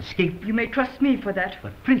ensure our escape. You may trust me for that.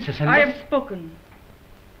 But, Princess, I have spoken.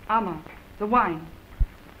 Amma, the wine.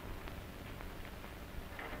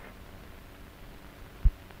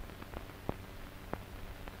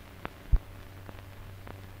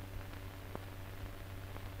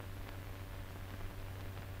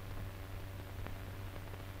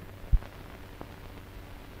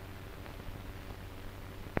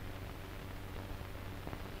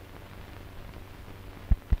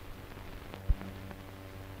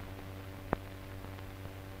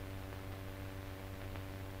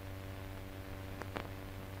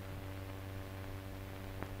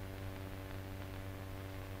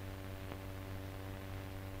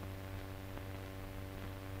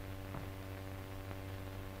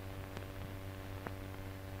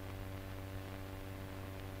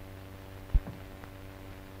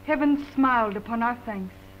 Heaven smiled upon our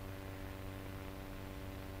thanks.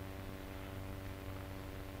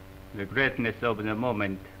 The greatness of the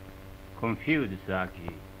moment confused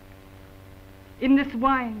Aki. In this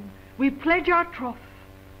wine, we pledge our troth.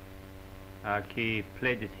 Aki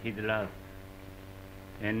pledges his love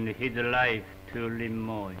and his life to Lim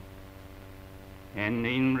Moy. And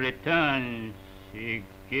in return, she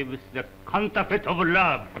gives the counterfeit of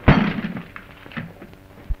love.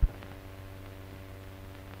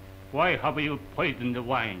 Why have you poisoned the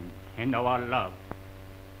wine and our love?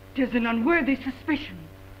 'Tis an unworthy suspicion.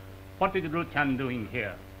 What is Luchan doing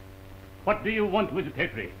here? What do you want with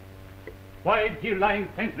Petri? Why is he lying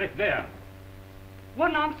senseless there?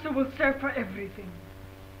 One answer will serve for everything.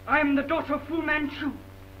 I am the daughter of Fu Manchu.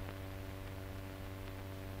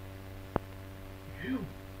 You?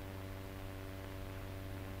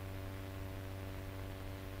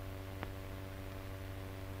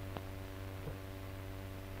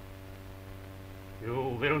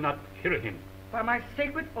 You will not kill him. By my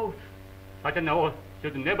sacred oath. Such an oath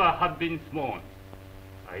should never have been sworn.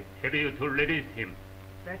 I tell you to release him.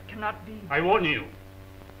 That cannot be. I warn you.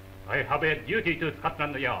 I have a duty to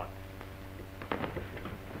Scotland Yard.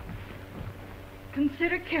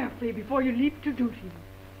 Consider carefully before you leap to duty.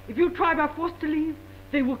 If you try by force to leave,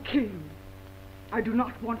 they will kill you. I do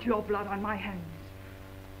not want your blood on my hands.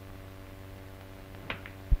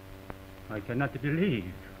 I cannot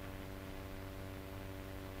believe.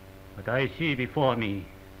 But I see before me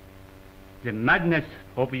the madness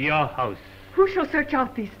of your house. Who shall search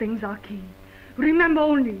out these things, Aki? Remember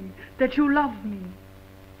only that you love me,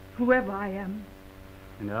 whoever I am.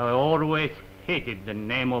 And I always hated the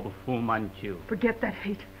name of Fu Manchu. Forget that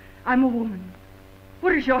hate. I'm a woman.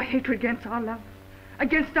 What is your hatred against our love?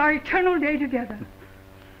 Against our eternal day together?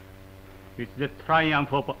 It's the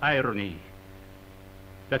triumph of irony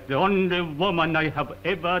that the only woman I have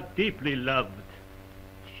ever deeply loved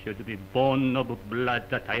should be born of blood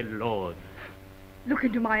that I loathe. Look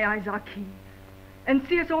into my eyes, Aki, and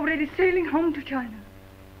see us already sailing home to China,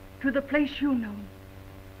 to the place you know,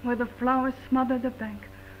 where the flowers smother the bank.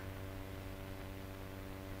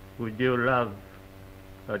 Would you love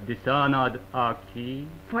a dishonored Aki?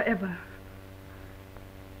 Forever.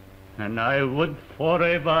 And I would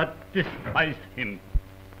forever despise him.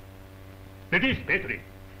 Release Petri.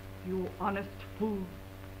 You honest fool.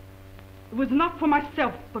 It was not for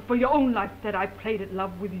myself, but for your own life that I played at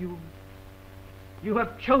love with you. You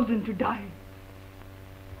have chosen to die.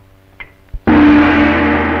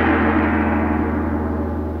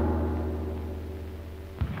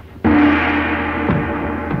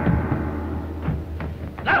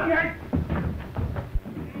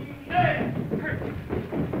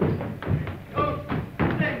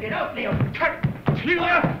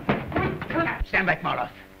 Stand back, Marlow.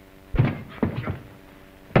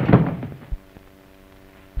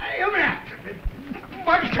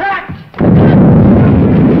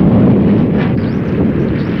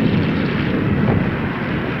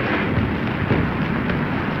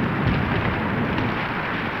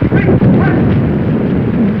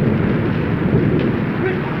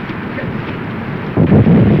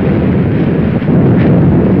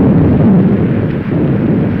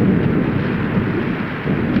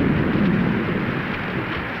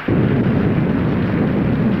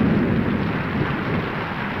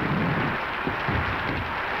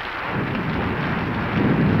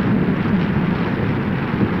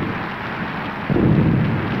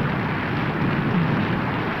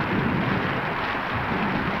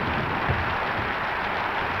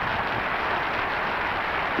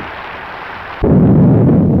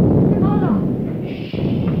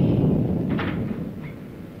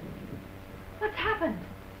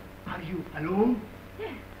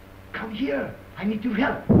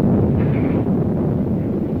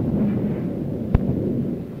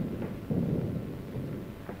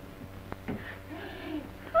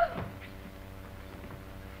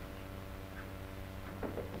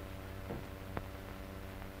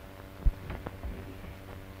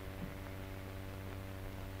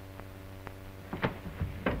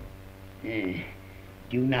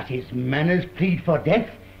 Do not his manners plead for death?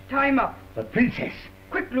 Time up. But princess.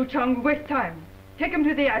 Quick, Lu Chang, we waste time. Take him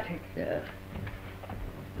to the attic.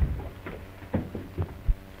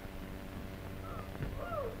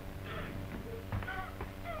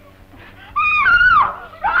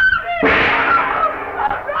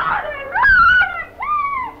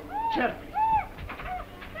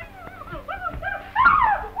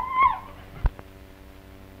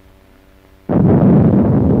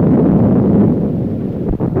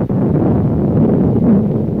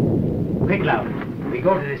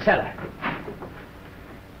 Go to the cellar.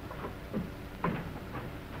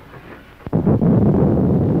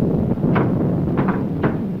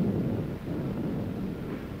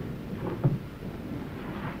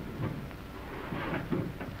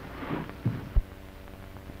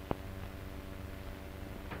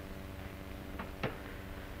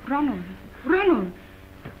 Ronald. Ronald!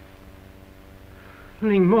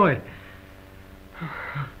 Ling Moy.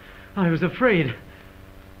 I was afraid.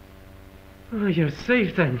 Oh, you're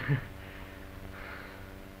safe then.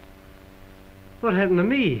 What happened to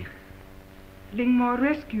me? Ling Moy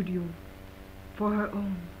rescued you for her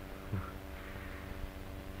own.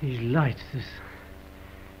 These lights, this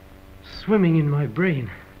swimming in my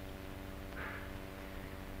brain.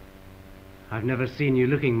 I've never seen you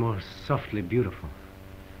looking more softly beautiful.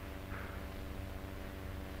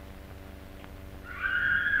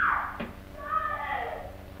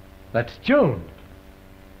 That's Joan.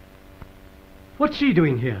 What's she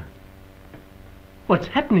doing here? What's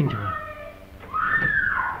happening to her?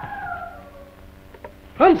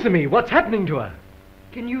 Answer me, what's happening to her?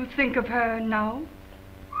 Can you think of her now?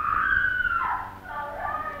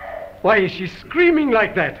 Why is she screaming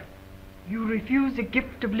like that? You refuse the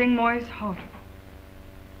gift of Ling Moy's heart.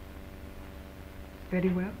 Very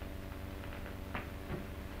well.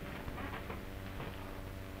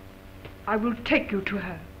 I will take you to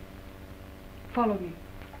her. Follow me.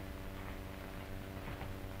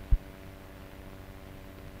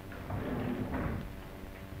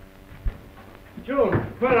 Joan,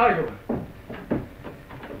 where are you?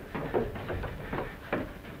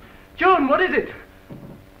 Joan, what is it?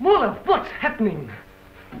 Mola, what's happening?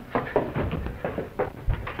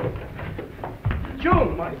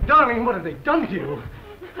 Joan, my darling, what have they done to you?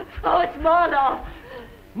 Oh, it's Mola.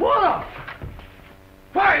 Mola!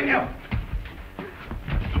 Find you!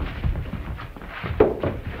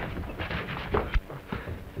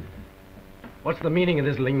 What's the meaning of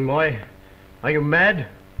this, Ling Moy? Are you mad?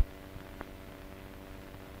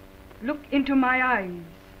 Look into my eyes.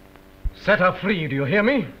 Set her free, do you hear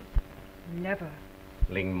me? Never.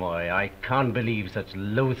 Ling Moy, I can't believe such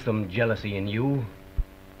loathsome jealousy in you.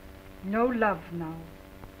 No love now.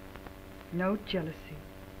 No jealousy.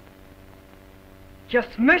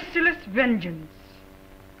 Just merciless vengeance.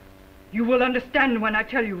 You will understand when I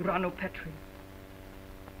tell you, Rano Petri.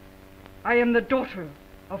 I am the daughter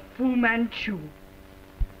of Fu Manchu.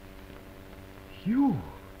 You?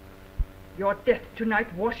 Your death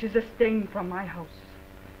tonight washes a stain from my house.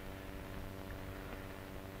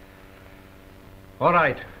 All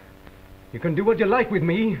right. You can do what you like with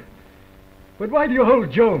me. But why do you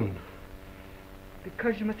hold Joan?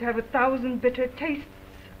 Because you must have 1,000 bitter tastes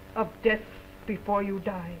of death before you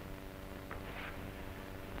die.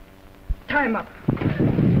 Time up.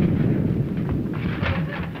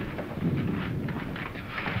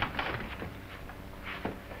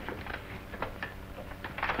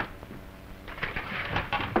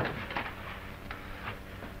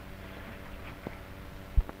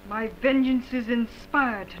 My vengeance is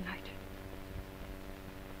inspired tonight.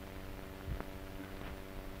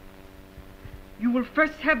 You will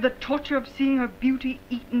first have the torture of seeing her beauty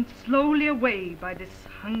eaten slowly away by this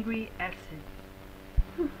hungry acid.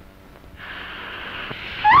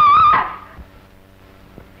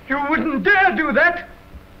 You wouldn't dare do that!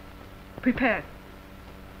 Prepare.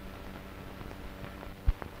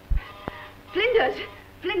 Flinders!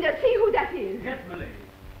 Flinders, see who that is. Yes, my lady.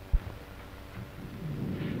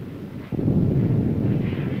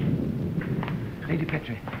 Lady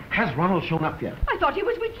Petrie, has Ronald shown up yet? I thought he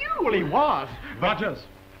was with you. Well, he was. Rogers.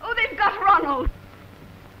 Oh, they've got Ronald.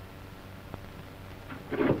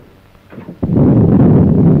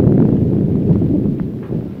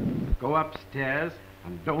 Go upstairs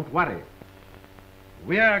and don't worry.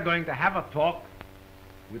 We are going to have a talk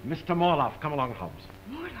with Mr. Morloff. Come along, Holmes.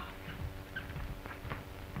 Morloff?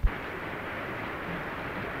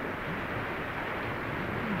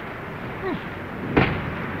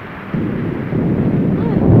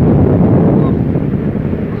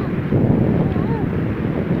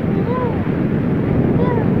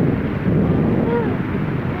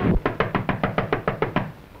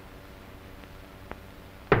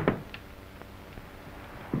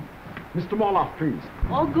 Mr. Morloff, please.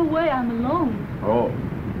 Oh, go away, I'm alone. Oh.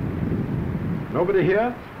 Nobody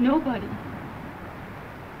here? Nobody.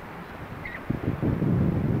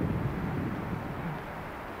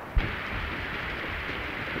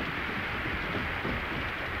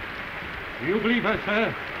 Do you believe her,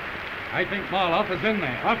 sir? I think Marloff is in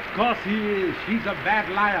there. Of course he is. She's a bad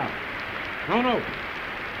liar. No.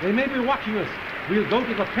 They may be watching us. We'll go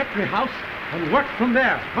to the Petrie house and work from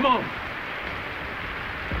there. Come on.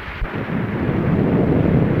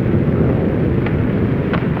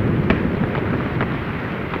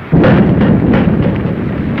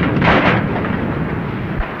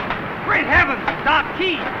 Great heavens, a dark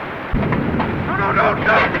key! No!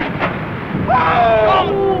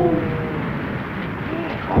 Oh!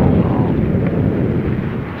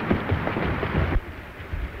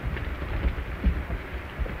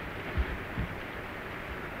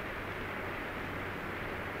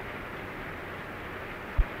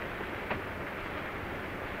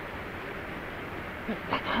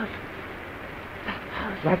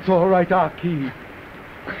 That's all right, Archie.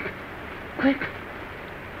 Quick.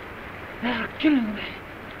 They're killing me.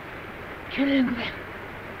 Killing me.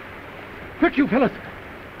 Quick, you fellas.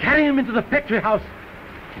 Carry him into the factory house.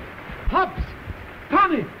 Hobbs,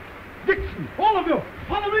 Connie, Dixon, all of you,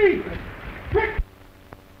 follow me. Quick.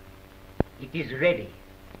 It is ready.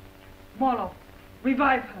 Marlowe,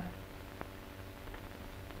 revive her.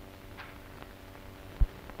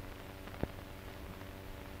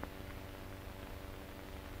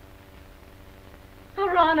 Oh,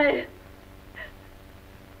 Ronnie.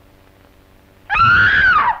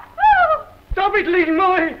 Stop it,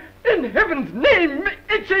 Leroy! In heaven's name,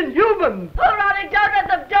 it's inhuman! Oh, Ronnie, don't let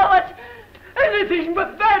them do it! Anything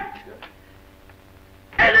but that!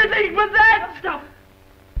 Anything but that! Stop!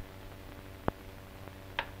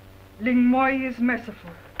 Ling Moy is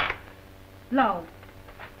merciful. Lao,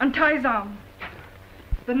 untie his arm.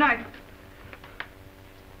 The knife.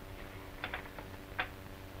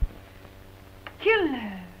 Kill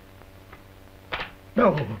her.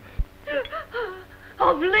 No.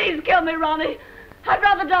 Oh, please kill me, Ronnie. I'd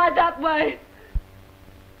rather die that way.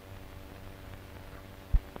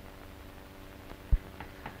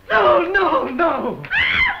 No, no, no!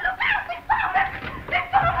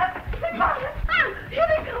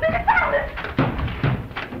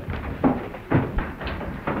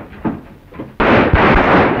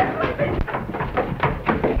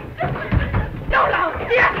 No, no!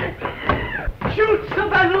 Shoot,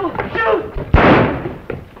 Savannah! Shoot!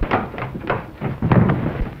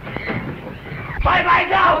 Bye-bye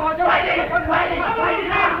now!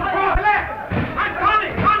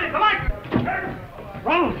 Connie, the light!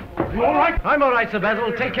 Ronald, you all right? I'm all right, Sir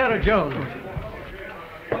Basil. Take care of Joan.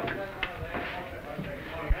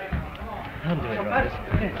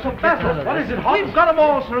 Sir Basil, what is it, Hobbs? We've got them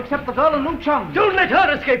all, sir, except the girl and Lou Chung. Don't let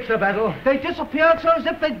her escape, Sir Basil. They disappeared, sir, as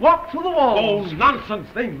if they'd walked through the walls. Oh, nonsense.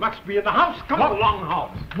 They must be in the house. Come along,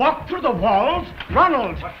 Hobbs. Walked through the walls?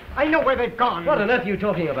 Ronald, I know where they've gone. What on earth are you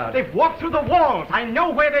talking about? They've walked through the walls. I know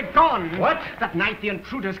where they've gone. What? That night the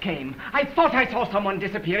intruders came. I thought I saw someone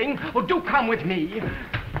disappearing. Oh, do come with me.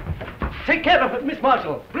 Take care of it, Miss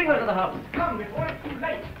Marshall. Bring her to the house. Come before it's too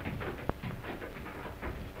late.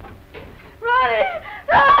 Ronnie!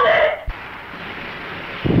 Ronnie!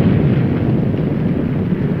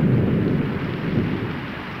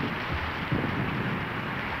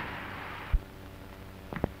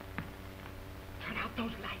 Turn out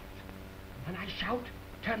those lights. When I shout,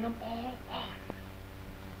 turn them all on.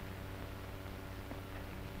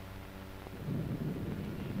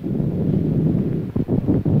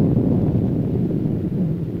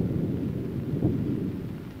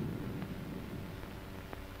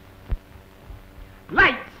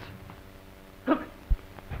 Lights! Look!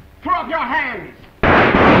 Throw up your hands!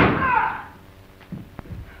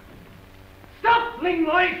 Stop,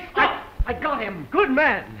 Lingloy! Stop! I got him! Good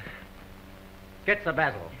man. Get Sir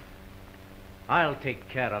Basil. I'll take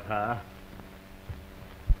care of her.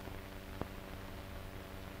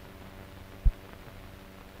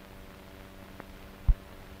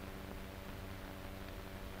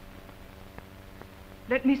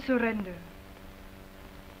 Let me surrender.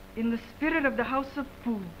 In the spirit of the House of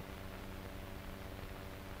Fu.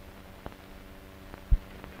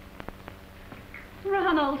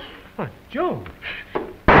 Ronald! What, Joan?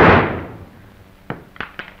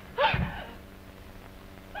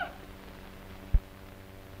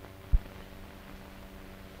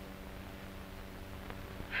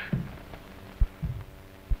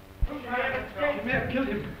 She may have killed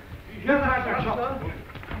him. Here's the rifle shot.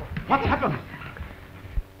 What's happened?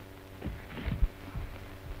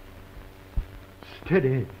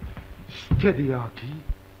 Steady. Steady, Archie.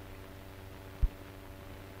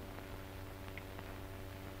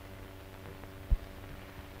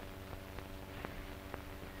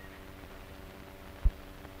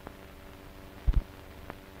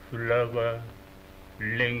 Flower,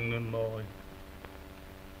 Lingmoy.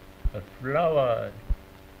 A flower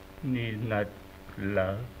need not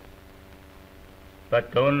love,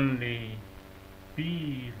 but only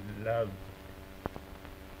be loved.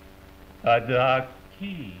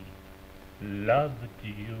 Adaki loved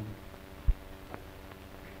you.